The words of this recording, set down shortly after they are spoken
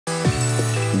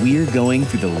we're going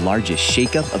through the largest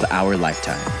shakeup of our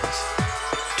lifetimes.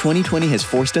 2020 has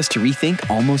forced us to rethink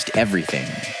almost everything.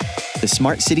 The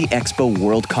Smart City Expo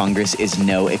World Congress is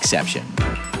no exception.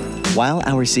 While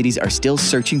our cities are still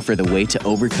searching for the way to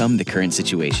overcome the current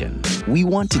situation, we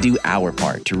want to do our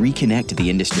part to reconnect the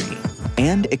industry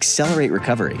and accelerate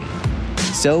recovery.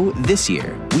 So this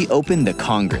year, we open the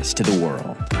Congress to the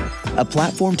world, a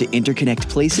platform to interconnect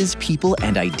places, people,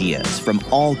 and ideas from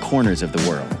all corners of the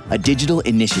world, a digital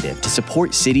initiative to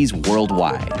support cities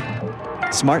worldwide.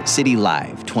 Smart City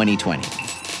Live 2020.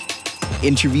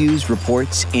 Interviews,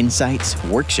 reports, insights,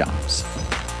 workshops.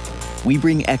 We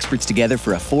bring experts together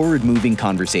for a forward-moving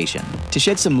conversation to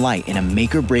shed some light in a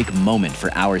make-or-break moment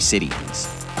for our cities.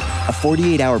 A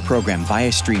 48-hour program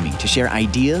via streaming to share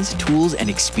ideas, tools, and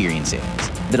experiences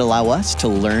that allow us to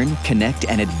learn, connect,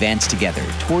 and advance together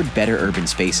toward better urban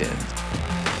spaces.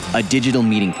 A digital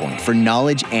meeting point for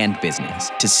knowledge and business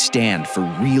to stand for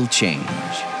real change.